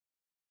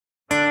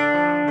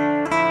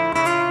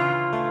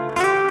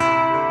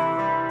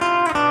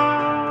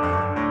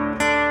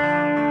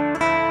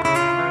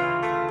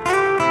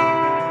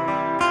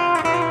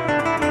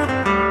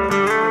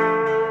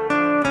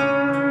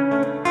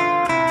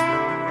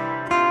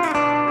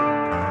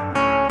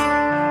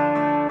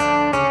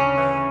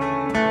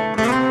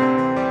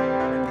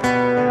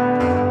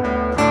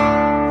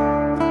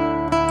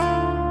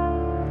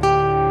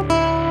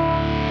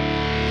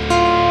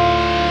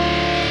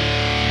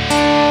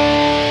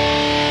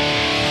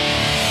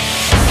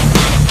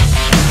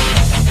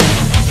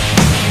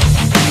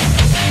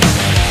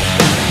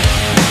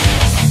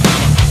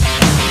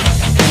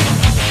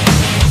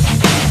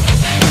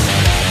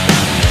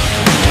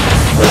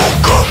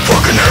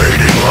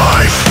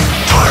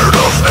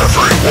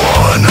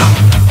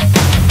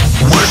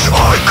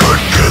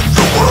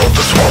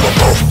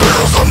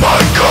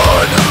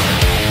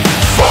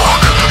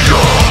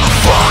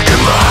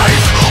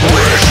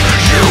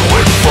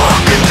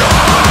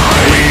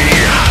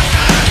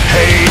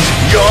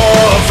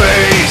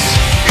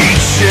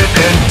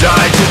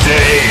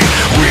today.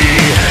 We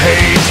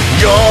hate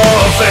your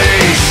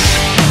face.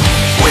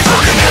 We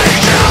fucking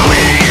hate you.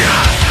 We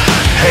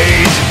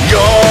hate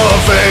your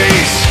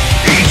face.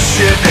 Eat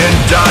shit and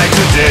die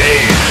today.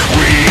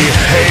 We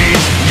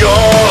hate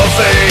your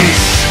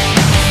face.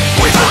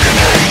 We fucking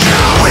hate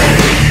you. We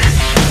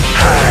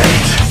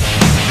hate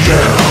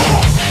you.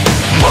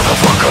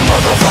 Motherfucker,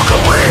 motherfucker,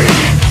 we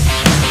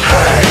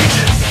hate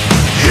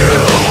you.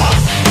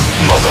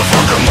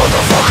 Motherfucker,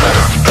 motherfucker.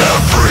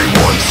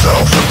 Everyone's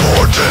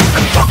self-important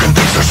and fucking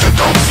thinks their shit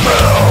don't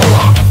smell.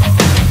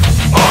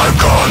 I'm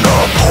gonna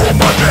pull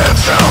my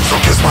pants down, so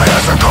kiss my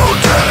ass and go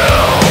to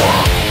hell.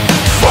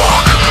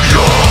 Fuck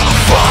your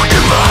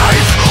fucking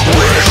life.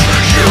 Wish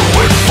you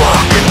would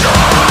fucking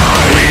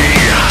die. We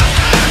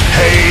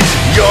hate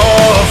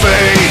your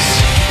face.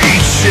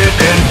 Eat shit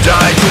and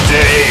die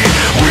today.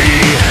 We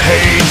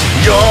hate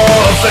your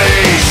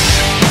face.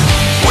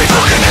 We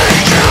fucking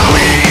hate you.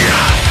 We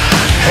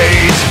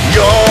hate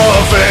your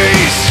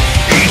face.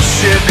 Eat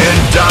shit and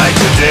die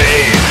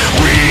today.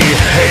 We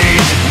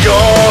hate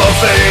your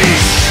face.